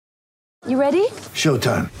You ready?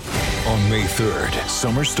 Showtime. On May 3rd,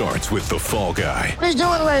 summer starts with The Fall Guy. Let's do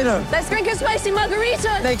it later. Let's drink a spicy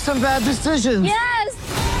margarita. Make some bad decisions.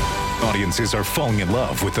 Yes! Audiences are falling in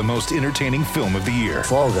love with the most entertaining film of the year.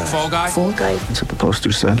 Fall guy. Fall Guy? Fall guy. That's what the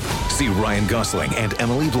poster said. See Ryan Gosling and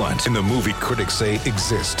Emily Blunt in the movie critics say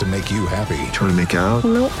exists to make you happy. Trying to make it out?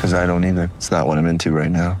 Nope. Because I don't either. It's not what I'm into right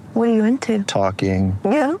now. What are you into? Talking.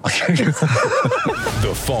 Yeah.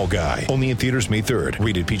 The Fall Guy. Only in theaters May 3rd.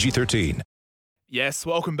 Rated PG-13. Yes,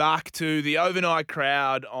 welcome back to the Overnight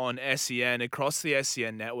Crowd on SEN, across the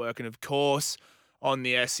SEN network, and of course on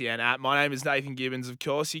the SEN app. My name is Nathan Gibbons. Of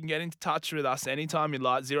course, you can get in touch with us anytime you'd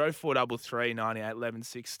like, 0433 98 11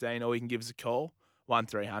 16, or you can give us a call,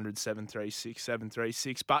 1300 736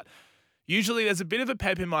 736. But usually there's a bit of a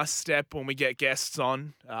pep in my step when we get guests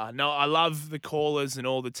on. No, I love the callers and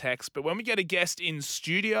all the texts, but when we get a guest in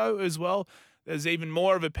studio as well, there's even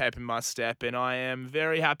more of a pep in my step, and I am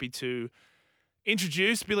very happy to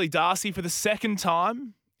introduce Billy Darcy for the second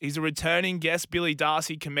time. He's a returning guest, Billy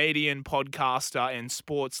Darcy, comedian, podcaster, and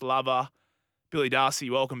sports lover. Billy Darcy,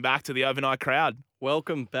 welcome back to the Overnight Crowd.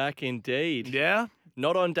 Welcome back indeed. Yeah?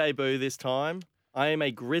 Not on debut this time. I am a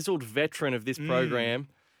grizzled veteran of this program.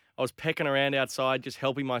 I was pecking around outside, just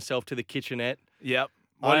helping myself to the kitchenette. Yep.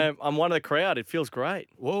 I'm one of the crowd. It feels great.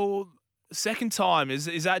 Well, second time.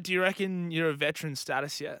 Is that, do you reckon you're a veteran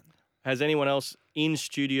status yet? Has anyone else in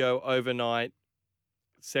studio overnight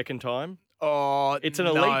second time? Oh, It's an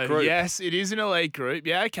elite group. Yes, it is an elite group.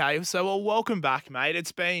 Yeah, okay. So, well, welcome back, mate.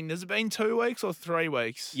 Has it been 2 weeks or 3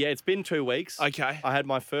 weeks? Yeah, it's been 2 weeks. Okay. I had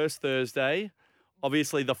my first Thursday.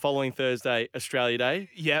 Obviously, the following Thursday, Australia Day.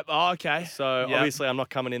 Yep. Oh, okay. So, Yep. obviously, I'm not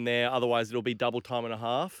coming in there. Otherwise, it'll be double time and a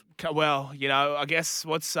half. Well, I guess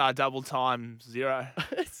what's double time? 0?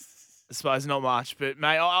 I suppose not much, but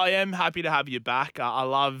mate, I am happy to have you back. I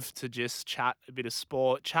love to just chat a bit of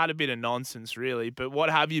sport, chat a bit of nonsense, really. But what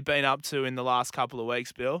have you been up to in the last couple of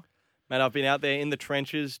weeks, Bill? Man, I've been out there in the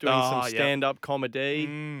trenches doing some yep. stand-up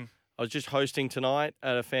comedy. I was just hosting tonight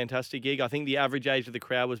at a fantastic gig. I think the average age of the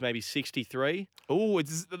crowd was maybe 63. Oh,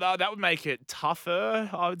 that would make it tougher,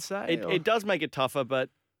 I would say. It does make it tougher, but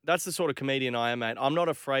that's the sort of comedian I am, mate. I'm not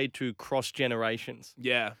afraid to cross generations.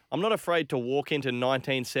 Yeah. I'm not afraid to walk into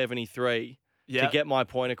 1973 to get my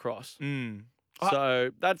point across. So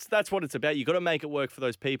that's what it's about. You've got to make it work for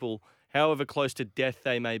those people, however close to death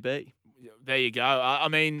they may be. There you go. I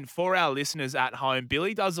mean, for our listeners at home,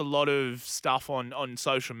 Billy does a lot of stuff on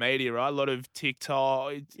social media, right? A lot of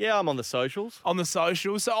TikTok. Yeah, I'm on the socials. On the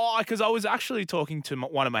socials. So, because I was actually talking to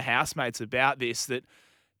one of my housemates about this, that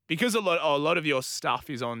because a lot of your stuff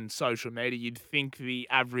is on social media, you'd think the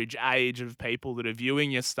average age of people that are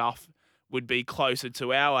viewing your stuff would be closer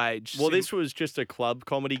to our age. Well, this was just a club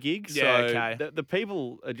comedy gig. Yeah, so okay. The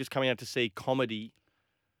people are just coming out to see comedy.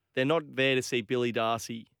 They're not there to see Billy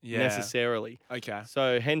Darcy necessarily. Okay.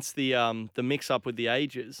 So hence the mix up with the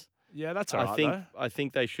ages. Yeah, that's all right, I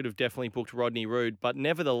think they should have definitely booked Rodney Roode, but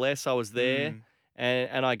nevertheless, I was there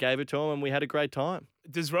and I gave it to him, and we had a great time.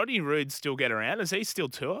 Does Rodney Roode still get around? Does he still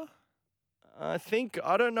tour? I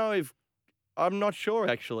don't know if I'm not sure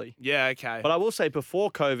actually. Yeah, okay. But I will say before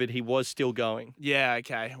COVID, he was still going. Yeah,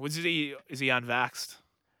 okay. Is he unvaxxed?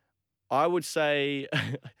 I would say.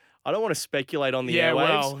 I don't want to speculate on the airwaves,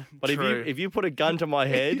 well, but true. if you put a gun to my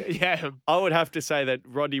head, Yeah. I would have to say that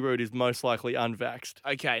Rodney Roode is most likely unvaxxed.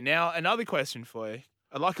 Okay, now another question for you.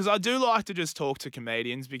 Because I do like to just talk to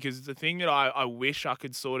comedians, because the thing that I wish I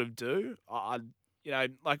could sort of do, I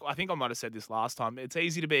think I might have said this last time, it's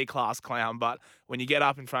easy to be a class clown, but when you get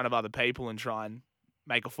up in front of other people and try and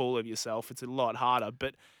make a fool of yourself, it's a lot harder.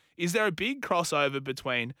 But is there a big crossover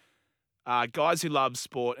between guys who love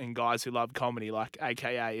sport and guys who love comedy, like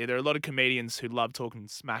AKA? Are there a lot of comedians who love talking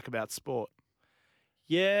smack about sport?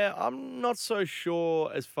 Yeah, I'm not so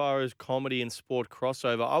sure as far as comedy and sport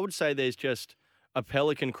crossover. I would say there's just a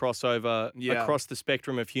pelican crossover across the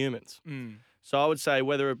spectrum of humans. So I would say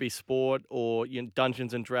whether it be sport or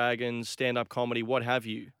Dungeons and Dragons, stand-up comedy, what have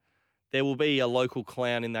you, there will be a local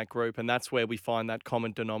clown in that group, and that's where we find that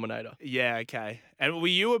common denominator. Yeah, okay. And were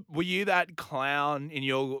you that clown in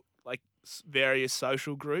your various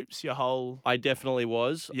social groups, your whole... I definitely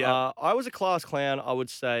was. Yeah. I was a class clown, I would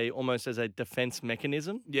say, almost as a defense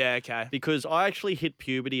mechanism. Yeah, okay. Because I actually hit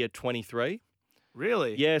puberty at 23.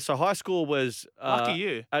 Really? Yeah, so high school was Lucky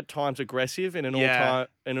you. At times aggressive in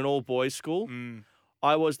an all boys school.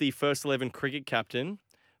 I was the first 11 cricket captain,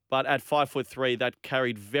 but at 5'3", that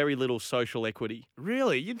carried very little social equity.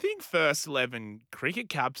 Really? You'd think first 11 cricket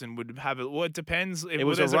captain would have it. Well, it depends. It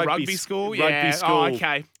was a a rugby school. rugby school. Oh,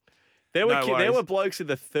 okay. There No worries. were blokes in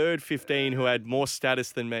the third 15 who had more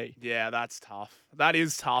status than me. Yeah, that's tough. That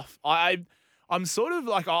is tough. I'm sort of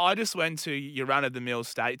like, I just went to your run-of-the-mill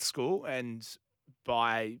state school, and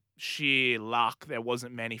by sheer luck, there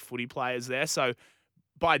wasn't many footy players there. So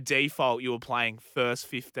by default, you were playing first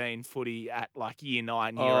 15 footy at like year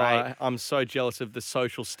 9, year 8. I'm so jealous of the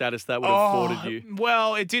social status that would have afforded you.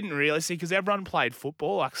 Well, it didn't really, see, because everyone played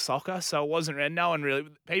football, like soccer, so it wasn't, no one really,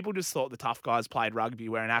 people just thought the tough guys played rugby,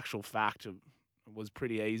 where in actual fact, it was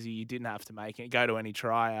pretty easy. You didn't have to go to any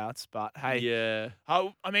tryouts, but hey. Yeah.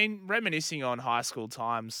 I mean, reminiscing on high school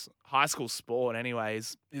times, high school sport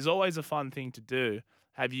anyways, is always a fun thing to do.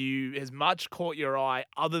 Has much caught your eye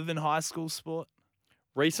other than high school sport?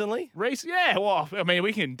 Recently? Yeah, well, I mean,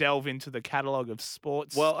 we can delve into the catalogue of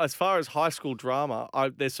sports. Well, as far as high school drama,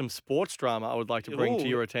 there's some sports drama I would like to bring to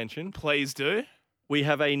your attention. Please do. We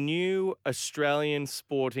have a new Australian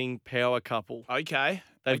sporting power couple. Okay.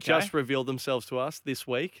 They've just revealed themselves to us this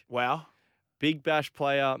week. Wow. Big Bash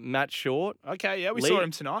player Matt Short. Okay, yeah, we saw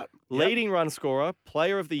him tonight. Leading run scorer,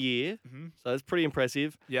 player of the year. Mm-hmm. So that's pretty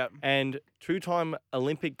impressive. Yep. And 2-time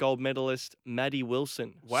Olympic gold medalist Maddie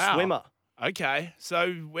Wilson. Wow. Swimmer. Okay,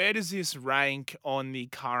 so where does this rank on the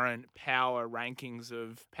current power rankings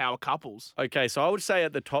of power couples? Okay, so I would say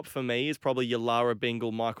at the top for me is probably your Lara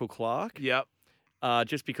Bingle, Michael Clark. Yep.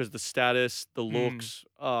 Just because the status, the looks,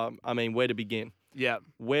 I mean, where to begin? Yep.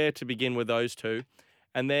 Where to begin with those two.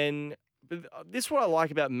 And then this is what I like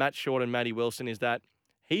about Matt Short and Maddie Wilson is that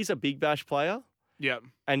he's a Big Bash player. Yep.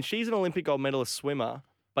 And she's an Olympic gold medalist swimmer,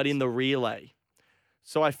 but in the relay.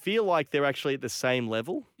 So I feel like they're actually at the same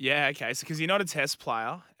level. Yeah, okay. So because you're not a test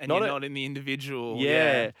player and you're not in the individual.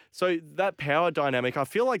 Yeah. So that power dynamic, I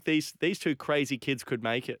feel like these two crazy kids could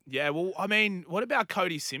make it. Yeah, well, I mean, what about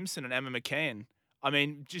Cody Simpson and Emma McKeon? I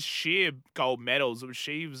mean, just sheer gold medals.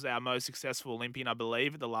 She was our most successful Olympian, I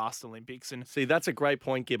believe, at the last Olympics. And see, that's a great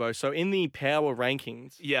point, Gibbo. So in the power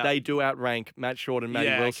rankings, they do outrank Matt Short and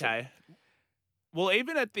Maddie Wilson. Okay. Well,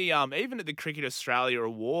 even at the Cricket Australia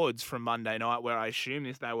Awards from Monday night, where I assume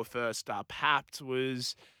they were first papped,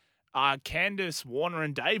 was Candice Warner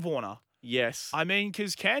and Dave Warner. Yes. I mean,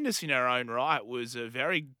 because Candice in her own right was a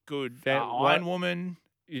very good Iron Woman.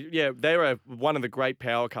 Yeah, they were one of the great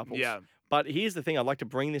power couples. Yeah. But here's the thing. I'd like to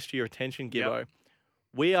bring this to your attention, Gibbo. Yep.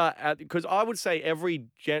 We are at, because I would say every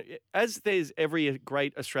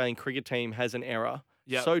great Australian cricket team has an era,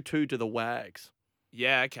 so too do the Wags.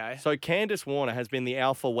 Yeah, okay. So Candice Warner has been the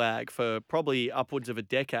alpha wag for probably upwards of a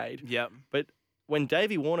decade. Yep. But when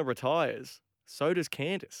Davey Warner retires, so does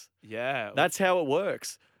Candice. Yeah. That's how it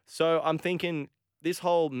works. So I'm thinking this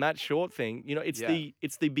whole Matt Short thing,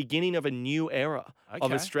 it's the beginning of a new era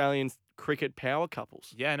of Australian cricket power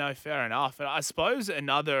couples. Yeah, no, fair enough. And I suppose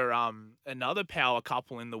another power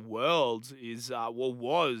couple in the world is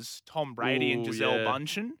was Tom Brady and Gisele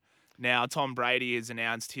Bündchen. Now, Tom Brady has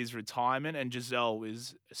announced his retirement, and Gisele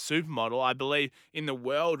is a supermodel. I believe in the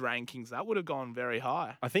world rankings, that would have gone very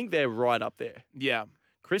high. I think they're right up there. Yeah.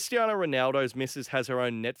 Cristiano Ronaldo's missus has her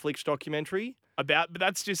own Netflix documentary. But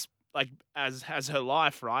that's just like as her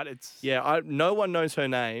life, right? No one knows her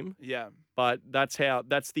name. Yeah. But that's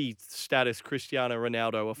the status Cristiano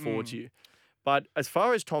Ronaldo affords you. But as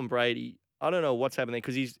far as Tom Brady, I don't know what's happening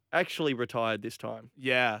because he's actually retired this time.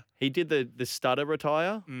 Yeah. He did the stutter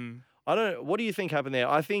retire. I don't know. What do you think happened there?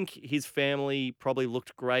 I think his family probably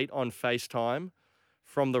looked great on FaceTime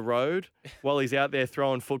from the road while he's out there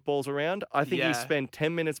throwing footballs around. I think he spent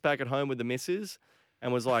 10 minutes back at home with the missus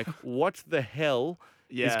and was like, what the hell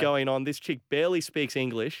is going on? This chick barely speaks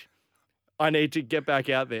English. I need to get back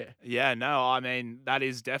out there. Yeah, no, I mean, that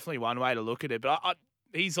is definitely one way to look at it. But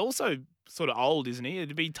he's also sort of old, isn't he?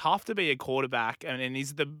 It'd be tough to be a quarterback, and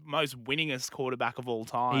he's the most winningest quarterback of all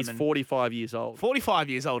time. He's 45 years old. 45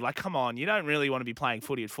 years old. Like, come on. You don't really want to be playing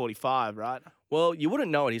footy at 45, right? Well, you wouldn't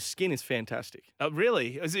know it. His skin is fantastic.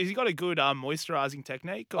 Really? Has he got a good moisturising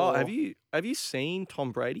technique? Or? Oh, have you seen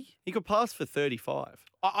Tom Brady? He could pass for 35.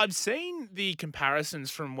 I've seen the comparisons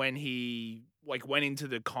from when he went into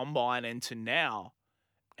the combine and to now.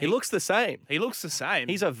 He looks the same. He looks the same.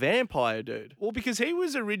 He's a vampire, dude. Well, because he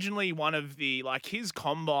was originally one of the, his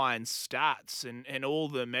combine stats and all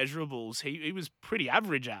the measurables, he was pretty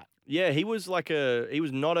average at. Yeah, he was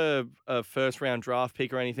not a first-round draft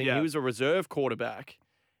pick or anything. Yeah. He was a reserve quarterback.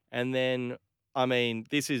 And then, I mean,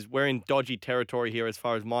 we're in dodgy territory here as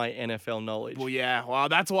far as my NFL knowledge. Well, yeah. Well,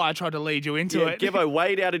 that's why I tried to lead you into it. Gibbo,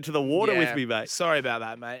 wade out into the water with me, mate. Sorry about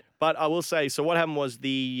that, mate. But I will say, so what happened was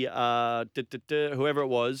whoever it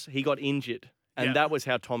was, he got injured. And that was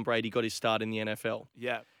how Tom Brady got his start in the NFL.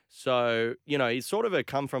 Yeah. So, he's sort of a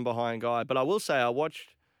come-from-behind guy. But I will say, I watched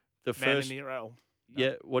the Man in the role.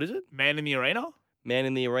 Yeah, what is it? Man in the Arena? Man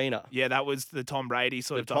in the Arena. Yeah, that was the Tom Brady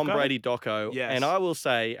sort The of doco. Tom Brady doco. Yes. And I will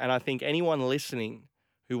say, and I think anyone listening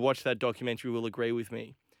who watched that documentary will agree with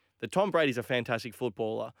me, that Tom Brady's a fantastic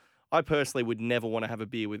footballer. I personally would never want to have a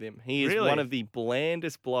beer with him. He is Really? one of the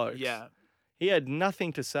blandest blokes. Yeah. He had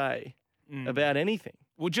nothing to say about anything.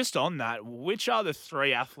 Well, just on that, which are the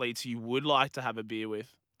 3 athletes you would like to have a beer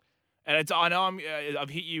with? And I know I've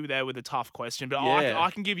hit you there with a tough question, but Yeah. I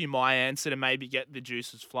can give you my answer to maybe get the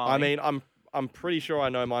juices flowing. I mean, I'm pretty sure I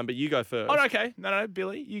know mine, but you go first. Oh, okay. No,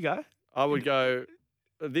 Billy, you go. I would go,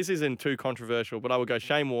 this isn't too controversial, but I would go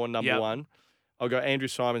Shane Warne, number 1. I'll go Andrew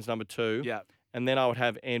Simons, number 2. Yeah. And then I would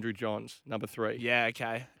have Andrew Johns, number 3. Yeah,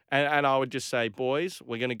 okay. And I would just say, boys,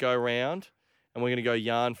 we're going to go round and we're going to go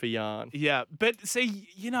yarn for yarn. Yeah, but see,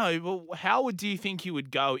 well, how do you think you would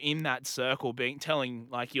go in that circle, telling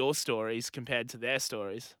like your stories compared to their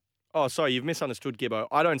stories? Oh, sorry, you've misunderstood, Gibbo.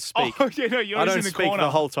 I don't speak. Oh, yeah, no, you're I just don't in the speak corner the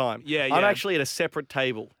whole time. Yeah, I'm yeah. actually at a separate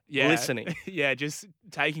table, listening, Yeah, just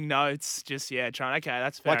taking notes, trying. Okay,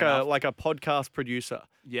 that's fair enough. like a podcast producer.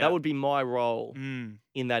 Yeah. That would be my role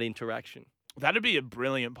in that interaction. That'd be a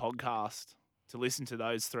brilliant podcast to listen to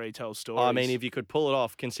those 3 tell stories. I mean, if you could pull it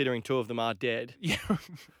off, considering 2 of them are dead. Yeah,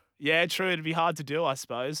 yeah, true. It'd be hard to do, I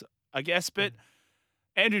suppose. I guess, but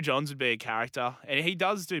Andrew Johns would be a character, and he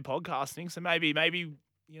does do podcasting. So maybe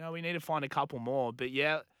we need to find a couple more. But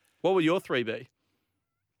yeah, What would your 3 be?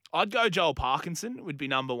 I'd go Joel Parkinson would be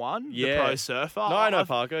number 1, Yeah. the pro surfer. No, I know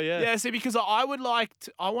Parker, yeah. Yeah, see, because I would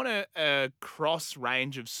I want a cross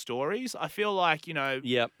range of stories. I feel like,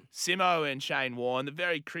 Yep. Simo and Shane Warne, the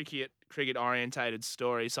very cricket orientated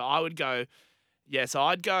story. So I would go, so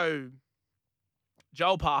I'd go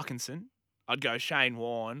Joel Parkinson. I'd go Shane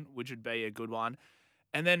Warne, which would be a good one.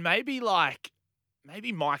 And then maybe Mike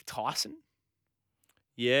Tyson.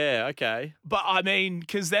 Yeah, okay. But I mean,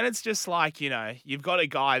 because then it's just like, you've got a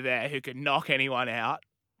guy there who can knock anyone out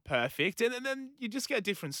perfect. And then you just get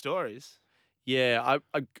different stories. Yeah,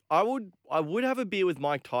 I would have a beer with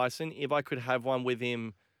Mike Tyson if I could have one with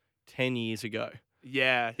him 10 years ago.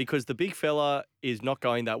 Yeah. Because the big fella is not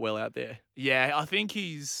going that well out there. Yeah, I think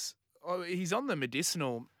he's on the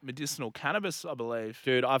medicinal cannabis, I believe.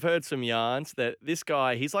 Dude, I've heard some yarns that this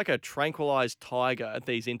guy, he's like a tranquilized tiger at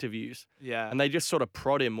these interviews. Yeah. And they just sort of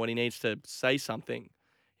prod him when he needs to say something.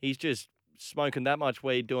 He's just smoking that much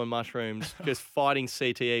weed, doing mushrooms, just fighting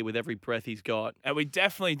CTE with every breath he's got. And we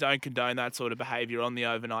definitely don't condone that sort of behaviour on the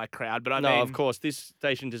overnight crowd. But I No, mean, of course, this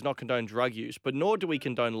station does not condone drug use, but nor do we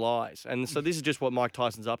condone lies. And so this is just what Mike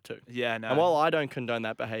Tyson's up to. Yeah, no. And while I don't condone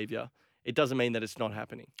that behaviour, it doesn't mean that it's not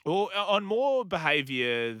happening. Well, on more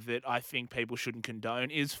behaviour that I think people shouldn't condone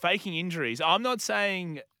is faking injuries. I'm not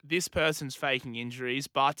saying this person's faking injuries,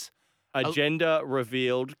 but Agenda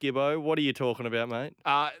revealed, Gibbo. What are you talking about, mate?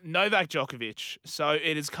 Novak Djokovic. So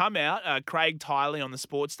it has come out. Craig Tiley on the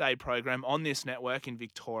Sports Day program on this network in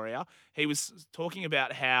Victoria. He was talking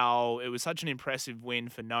about how it was such an impressive win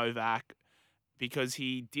for Novak because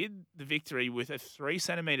he did the victory with a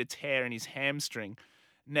 3-centimetre tear in his hamstring.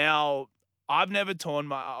 Now, I've never torn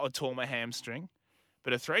my hamstring,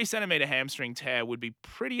 but a 3-centimetre hamstring tear would be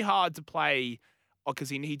pretty hard to play because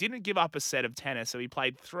he didn't give up a set of tennis, so he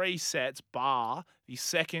played 3 sets bar the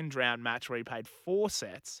second round match where he played 4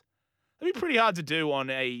 sets. That'd be pretty hard to do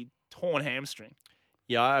on a torn hamstring.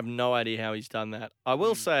 Yeah, I have no idea how he's done that. I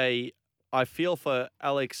will say I feel for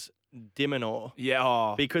Alex de Minaur.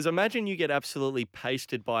 Yeah. Because imagine you get absolutely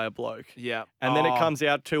pasted by a bloke. Yeah. And then it comes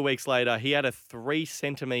out 2 weeks later, he had a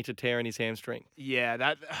 3-centimetre tear in his hamstring. Yeah,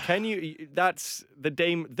 that. That's the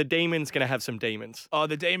demon's going to have some demons. Oh,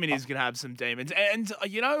 the demon is going to have some demons. And,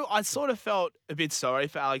 I sort of felt a bit sorry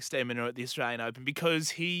for Alex de Minaur at the Australian Open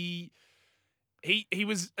because he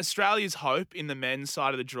was Australia's hope in the men's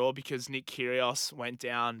side of the draw because Nick Kyrgios went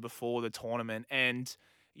down before the tournament. And,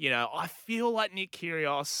 I feel like Nick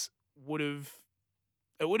Kyrgios would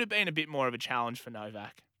have been a bit more of a challenge for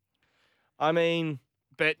Novak. I mean,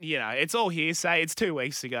 but it's all hearsay. It's 2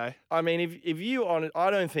 weeks ago. I mean, if you on it, I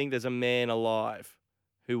don't think there's a man alive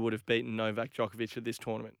who would have beaten Novak Djokovic at this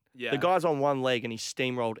tournament. Yeah. The guy's on one leg and he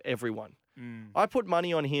steamrolled everyone. I put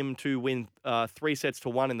money on him to win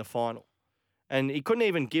 3-1 in the final. And he couldn't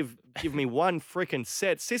even give me one freaking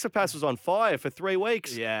set. Tsitsipas was on fire for 3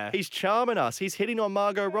 weeks. Yeah. He's charming us. He's hitting on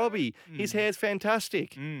Margot Robbie. His hair's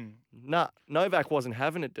fantastic. Nah, Novak wasn't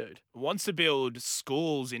having it, dude. Wants to build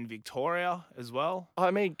schools in Victoria as well. I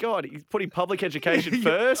mean, God, he's putting public education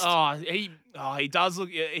first. He does look.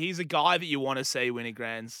 He's a guy that you want to see win a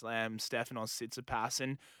Grand Slam, Stefanos Tsitsipas.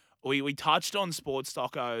 And we touched on Sports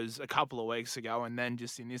Docos a couple of weeks ago and then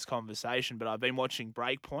just in this conversation, but I've been watching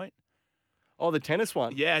Breakpoint. Oh, the tennis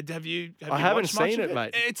one. Yeah, have you I haven't watched much seen of it,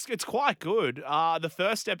 mate. It's quite good. The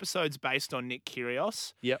first episode's based on Nick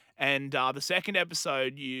Kyrgios. Yep. And the second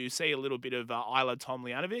episode, you see a little bit of Isla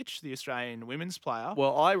Tomljanovic, the Australian women's player.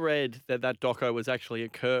 Well, I read that doco was actually a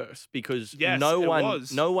curse because Yes, no it one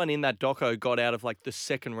was. in that doco got out of like the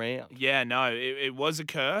second round. Yeah, no, it was a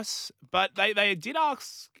curse. But they did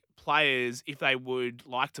ask players if they would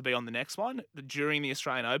like to be on the next one during the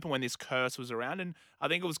Australian Open when this curse was around. And I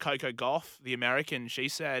think it was Coco Gauff, the American. She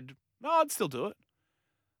said, no, I'd still do it.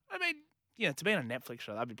 I mean, yeah, to be on a Netflix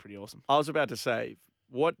show, that'd be pretty awesome. I was about to say,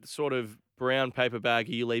 what sort of brown paper bag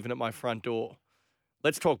are you leaving at my front door?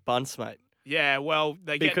 Let's talk bunts, mate. Yeah, well,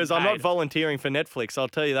 because I'm not volunteering for Netflix. I'll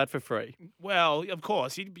tell you that for free. Well, of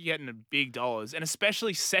course, you'd be getting big dollars, and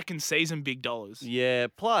especially second season big dollars. Yeah,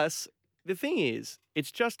 plus the thing is,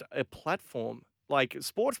 it's just a platform. Like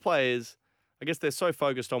sports players, I guess they're so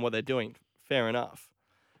focused on what they're doing. Fair enough.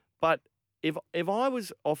 But if I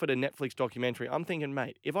was offered a Netflix documentary, I'm thinking,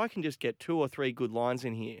 mate, if I can just get 2 or 3 good lines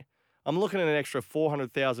in here, I'm looking at an extra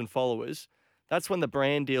 400,000 followers. That's when the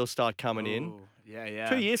brand deals start coming in. Yeah.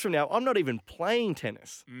 2 years from now, I'm not even playing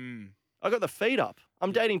tennis. I got the feet up.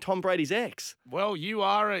 I'm dating Tom Brady's ex. Well, you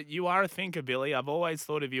are a thinker, Billy. I've always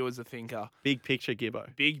thought of you as a thinker. Big picture,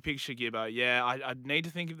 Gibbo. Big picture, Gibbo. Yeah, I need to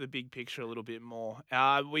think of the big picture a little bit more.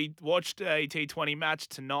 We watched a T20 match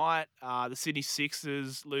tonight. The Sydney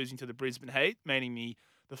Sixers losing to the Brisbane Heat, meaning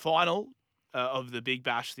the final of the Big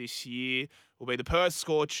Bash this year will be the Perth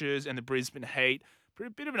Scorchers and the Brisbane Heat. A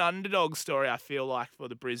bit of an underdog story, I feel like, for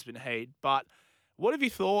the Brisbane Heat. But what have you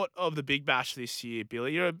thought of the Big Bash this year,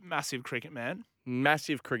 Billy? You're a massive cricket man.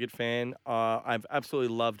 Massive cricket fan. I've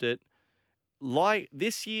absolutely loved it. Like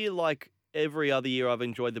this year, like every other year I've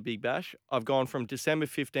enjoyed the Big Bash. I've gone from December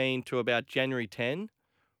 15 to about January 10.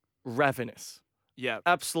 Ravenous. Yeah.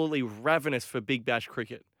 Absolutely ravenous for Big Bash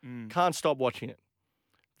cricket. Can't stop watching it.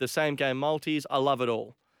 The same game multis, I love it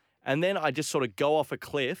all. And then I just sort of go off a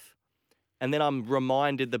cliff, and then I'm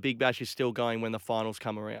reminded the Big Bash is still going when the finals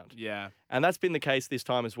come around. Yeah. And that's been the case this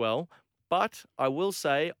time as well. But I will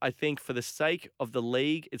say, I think for the sake of the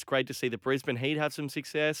league, it's great to see the Brisbane Heat have some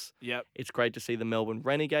success. Yep. It's great to see the Melbourne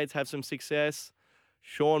Renegades have some success.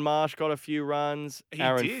 Sean Marsh got a few runs.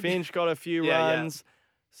 Aaron Finch got a few runs. Yeah.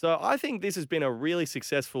 So I think this has been a really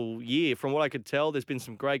successful year. From what I could tell, there's been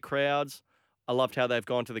some great crowds. I loved how they've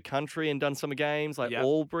gone to the country and done some games like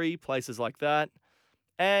Albury, places like that.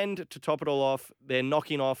 And to top it all off, they're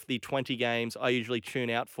knocking off the 20 games I usually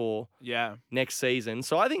tune out for next season.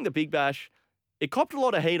 So I think the Big Bash, it copped a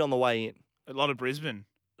lot of heat on the way in. A lot of Brisbane.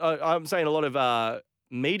 I'm saying a lot of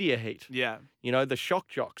media heat. Yeah. You know, the shock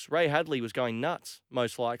jocks. Ray Hadley was going nuts,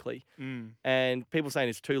 most likely. And people saying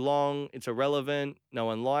it's too long, it's irrelevant, no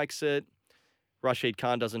one likes it. Rashid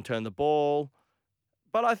Khan doesn't turn the ball.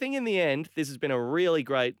 But I think in the end, this has been a really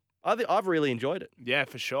great... I've really enjoyed it. Yeah,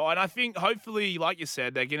 for sure. And I think hopefully, like you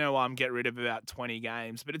said, they're going to get rid of about 20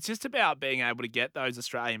 games. But it's just about being able to get those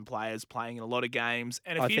Australian players playing in a lot of games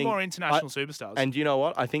and a few more international superstars. And you know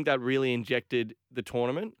what? I think that really injected the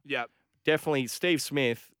tournament. Yeah. Definitely Steve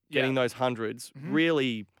Smith getting those hundreds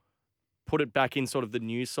really put it back in sort of the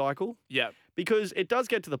news cycle. Yeah. Because it does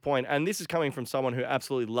get to the point, and this is coming from someone who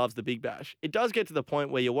absolutely loves the Big Bash, it does get to the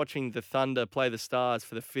point where you're watching the Thunder play the Stars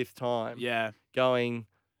for the 5th time. Yeah. Going...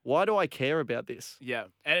 why do I care about this? Yeah,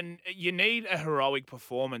 and you need a heroic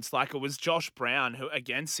performance. Like it was Josh Brown, who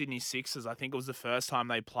against Sydney Sixers, I think it was the first time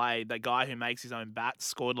they played, the guy who makes his own bat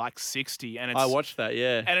scored like 60. And I watched that,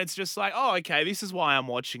 yeah. And it's just like, oh, okay, this is why I'm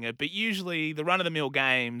watching it. But usually the run-of-the-mill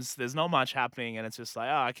games, there's not much happening, and it's just like,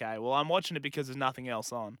 oh, okay, well, I'm watching it because there's nothing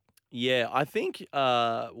else on. Yeah, I think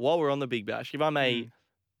while we're on the Big Bash, if I may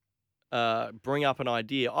bring up an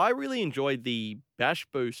idea, I really enjoyed the Bash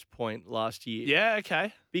Boost point last year. Yeah,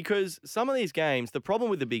 okay. Because some of these games, the problem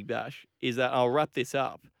with the Big Bash is that I'll wrap this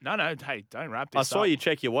up. No, hey, don't wrap this up. I saw you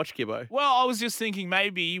check your watch, Gibbo. Well, I was just thinking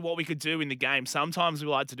maybe what we could do in the game. Sometimes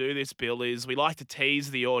we like to do this, Bill, is we like to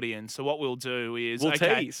tease the audience. So what we'll do is... We'll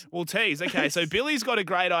tease. We'll tease. Okay, so Billy's got a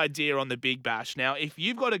great idea on the Big Bash. Now, if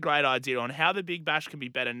you've got a great idea on how the Big Bash can be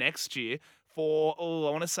better next year for,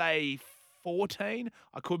 I want to say 14,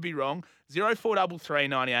 I could be wrong, 0433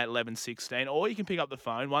 98 11 16, or you can pick up the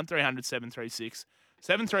phone, 1300 736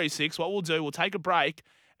 736. What we'll do, we'll take a break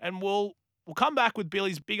and we'll come back with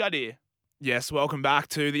Billy's big idea. Yes, welcome back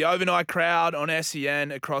to the Overnight Crowd on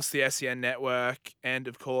SEN, across the SEN network, and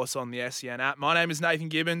of course on the SEN app. My name is Nathan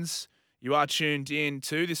Gibbons. You are tuned in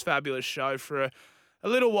to this fabulous show for a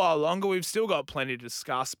little while longer. We've still got plenty to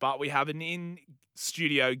discuss, but we have an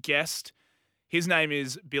in-studio guest His name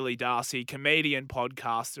is Billy Darcy, comedian,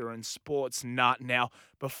 podcaster, and sports nut. Now,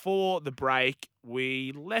 before the break,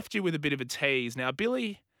 we left you with a bit of a tease. Now,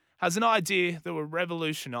 Billy has an idea that will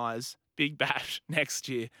revolutionise Big Bash next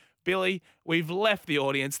year. Billy, we've left the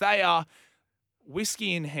audience. They are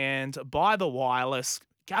whiskey in hand, by the wireless.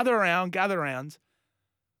 Gather around, gather around.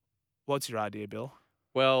 What's your idea, Bill?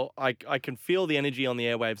 Well, I can feel the energy on the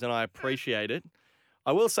airwaves, and I appreciate it.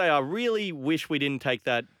 I will say I really wish we didn't take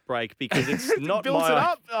that break because it's not Built my it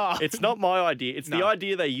up? Oh. It's not my idea. It's the No.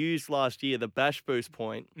 idea they used last year, the Bash Boost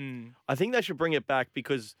point. I think they should bring it back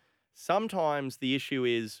because sometimes the issue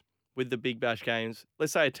is with the Big Bash games,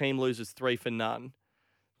 let's say a team loses 3-0,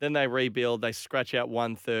 then they rebuild, they scratch out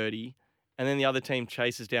 130, and then the other team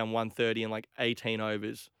chases down 130 in like 18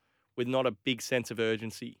 overs with not a big sense of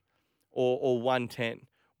urgency or 110.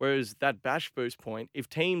 Whereas that Bash Boost point, if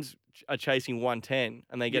teams are chasing 110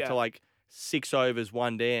 and they get to like 6 overs,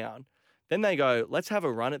 1 down, then they go, let's have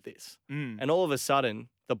a run at this. And all of a sudden,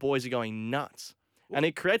 the boys are going nuts. And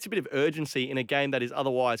it creates a bit of urgency in a game that is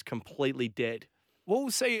otherwise completely dead. Well,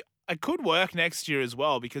 see, it could work next year as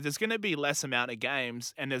well because there's going to be less amount of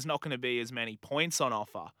games and there's not going to be as many points on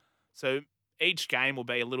offer. So each game will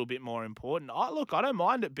be a little bit more important. Look, I don't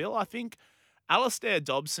mind it, Bill. I think Alistair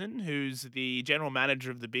Dobson, who's the general manager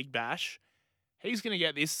of the Big Bash, he's going to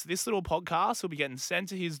get this little podcast. Will be getting sent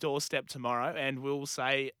to his doorstep tomorrow, and we'll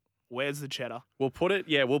say, "Where's the cheddar?" We'll put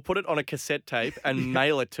it on a cassette tape and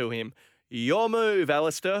mail it to him. Your move,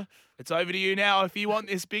 Alistair. It's over to you now. If you want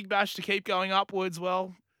this Big Bash to keep going upwards,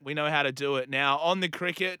 well, we know how to do it. Now, on the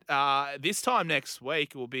cricket, this time next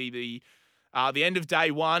week will be the end of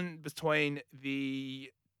day one between the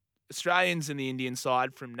Australians and the Indian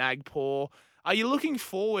side from Nagpur. Are you looking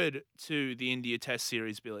forward to the India Test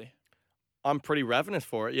series, Billy? I'm pretty ravenous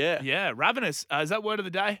for it, yeah. Yeah, ravenous. Is that word of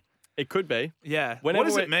the day? It could be. Yeah. Whenever what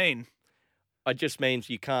does it mean? It just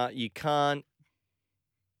means you can't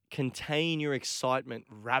contain your excitement.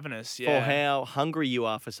 Ravenous, For yeah. how hungry you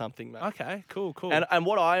are for something, mate. Okay, cool. And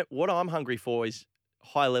what I'm hungry for is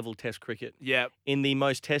high-level Test cricket. Yep. In the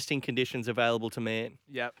most testing conditions available to man.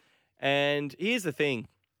 Yep. And here's the thing.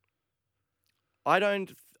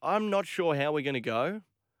 I'm not sure how we're going to go,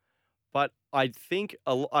 but I think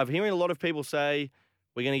I'm hearing a lot of people say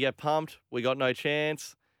we're going to get pumped, we got no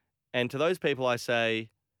chance. And to those people I say,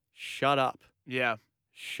 shut up. Yeah.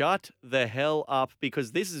 Shut the hell up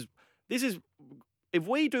because this is if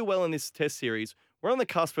we do well in this Test series, we're on the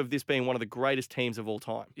cusp of this being one of the greatest teams of all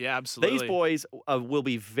time. Yeah, absolutely. These boys will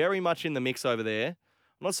be very much in the mix over there.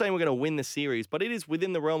 I'm not saying we're going to win the series, but it is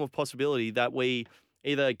within the realm of possibility that we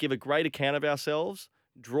either give a great account of ourselves,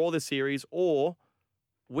 draw the series, or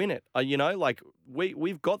win it.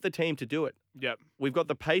 We've got the team to do it. Yep. We've got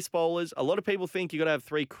the pace bowlers. A lot of people think you've got to have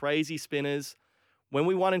 3 crazy spinners. When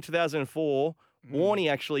we won in 2004,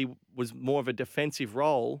 Warney actually was more of a defensive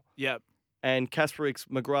role. Yep. And Kasparek,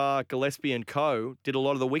 McGrath, Gillespie, and co. did a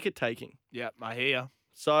lot of the wicket taking. Yep, I hear you.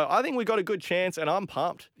 So I think we've got a good chance, and I'm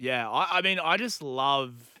pumped. Yeah, I mean, I just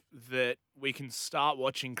love that we can start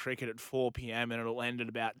watching cricket at 4 p.m. and it'll end at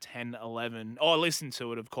about 10, 11. Or listen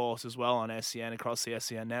to it, of course, as well on SEN, across the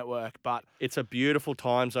SEN network. But it's a beautiful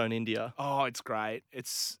time zone, India. Oh, it's great.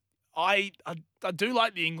 I do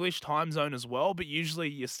like the English time zone as well, but usually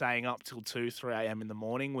you're staying up till 2, 3 a.m. in the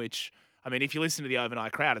morning, which, I mean, if you listen to the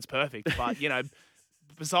overnight crowd, it's perfect. But,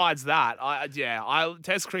 besides that,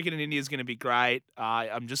 Test cricket in India is going to be great.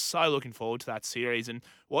 I'm just so looking forward to that series. And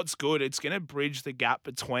what's good, it's going to bridge the gap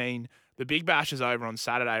between the Big Bash is over on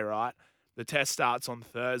Saturday, right? The Test starts on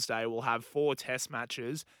Thursday. We'll have 4 Test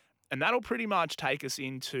matches. And that'll pretty much take us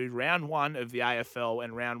into round 1 of the AFL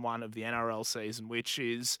and round 1 of the NRL season, which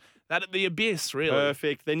is that at the abyss, really.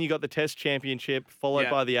 Perfect. Then you got the Test Championship, followed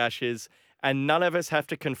by the Ashes. And none of us have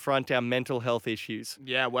to confront our mental health issues.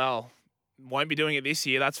 Yeah, well, won't be doing it this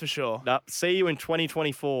year, that's for sure. See you in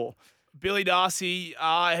 2024. Billy Darcy,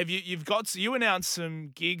 you announced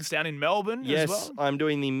some gigs down in Melbourne as well? Yes, I'm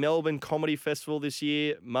doing the Melbourne Comedy Festival this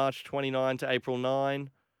year, March 29 to April 9.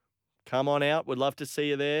 Come on out. Would love to see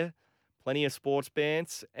you there. Plenty of sports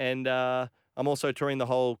bands. And I'm also touring the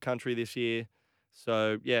whole country this year.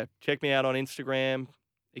 So, yeah, check me out on Instagram,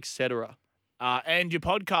 etc. And your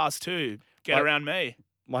podcast too, Get Around Me.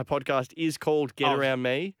 My podcast is called Get Around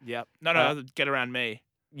Me. Yep. No, Get Around Me.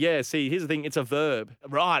 Yeah, see, here's the thing. It's a verb.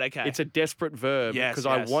 Right, okay. It's a desperate verb because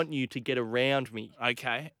I want you to get around me.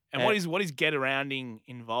 Okay. And what is get arounding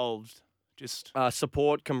involved? Just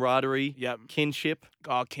support, camaraderie, kinship.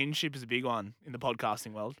 Oh, kinship is a big one in the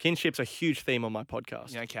podcasting world. Kinship's a huge theme on my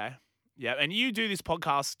podcast. Okay. Yeah, and you do this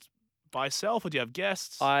podcast by yourself, or do you have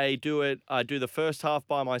guests? I do it. I do the first half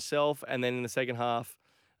by myself, and then in the second half,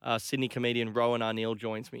 Sydney comedian Rowan Arneal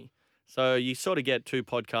joins me. So you sort of get 2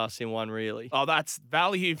 podcasts in one, really. Oh, that's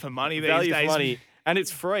value for money these Value days. for money, and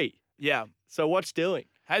it's free. Yeah. So what's doing?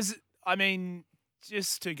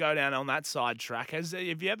 Just to go down on that sidetrack, have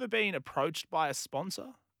you ever been approached by a sponsor?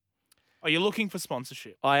 Are you looking for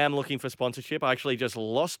sponsorship? I am looking for sponsorship. I actually just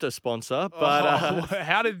lost a sponsor, but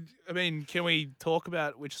can we talk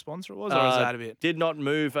about which sponsor it was, or is that a bit? Did not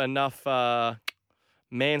move enough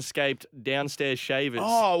Manscaped downstairs shavers.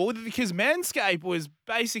 Oh, well, because Manscaped was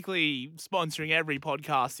basically sponsoring every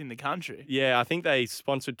podcast in the country. Yeah, I think they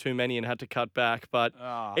sponsored too many and had to cut back. But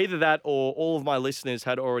either that or all of my listeners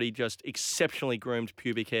had already just exceptionally groomed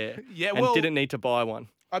pubic hair and didn't need to buy one.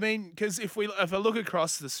 I mean, because if I look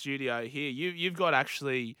across the studio here, you've got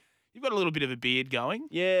a little bit of a beard going.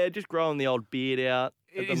 Yeah, just growing the old beard out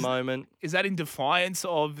at the moment. Is that in defiance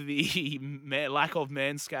of the lack of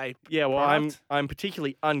Manscaped? Yeah, well, product? I'm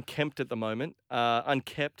particularly unkempt at the moment.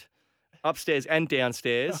 Unkept, upstairs and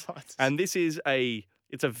downstairs. And this is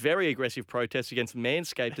it's a very aggressive protest against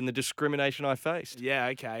Manscaped and the discrimination I faced. Yeah,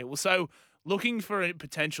 okay. Well, so looking for a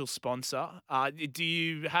potential sponsor, do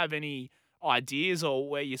you have any ideas or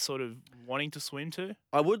where you're sort of wanting to swim to?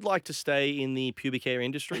 I would like to stay in the pubic hair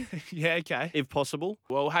industry. Yeah, okay. If possible.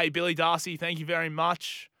 Well, hey, Billy Darcy, thank you very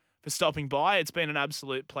much for stopping by. It's been an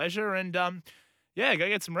absolute pleasure. And, go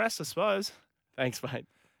get some rest, I suppose. Thanks, mate.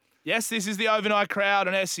 Yes, this is the Overnight Crowd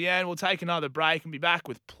on SEN. We'll take another break and be back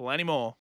with plenty more.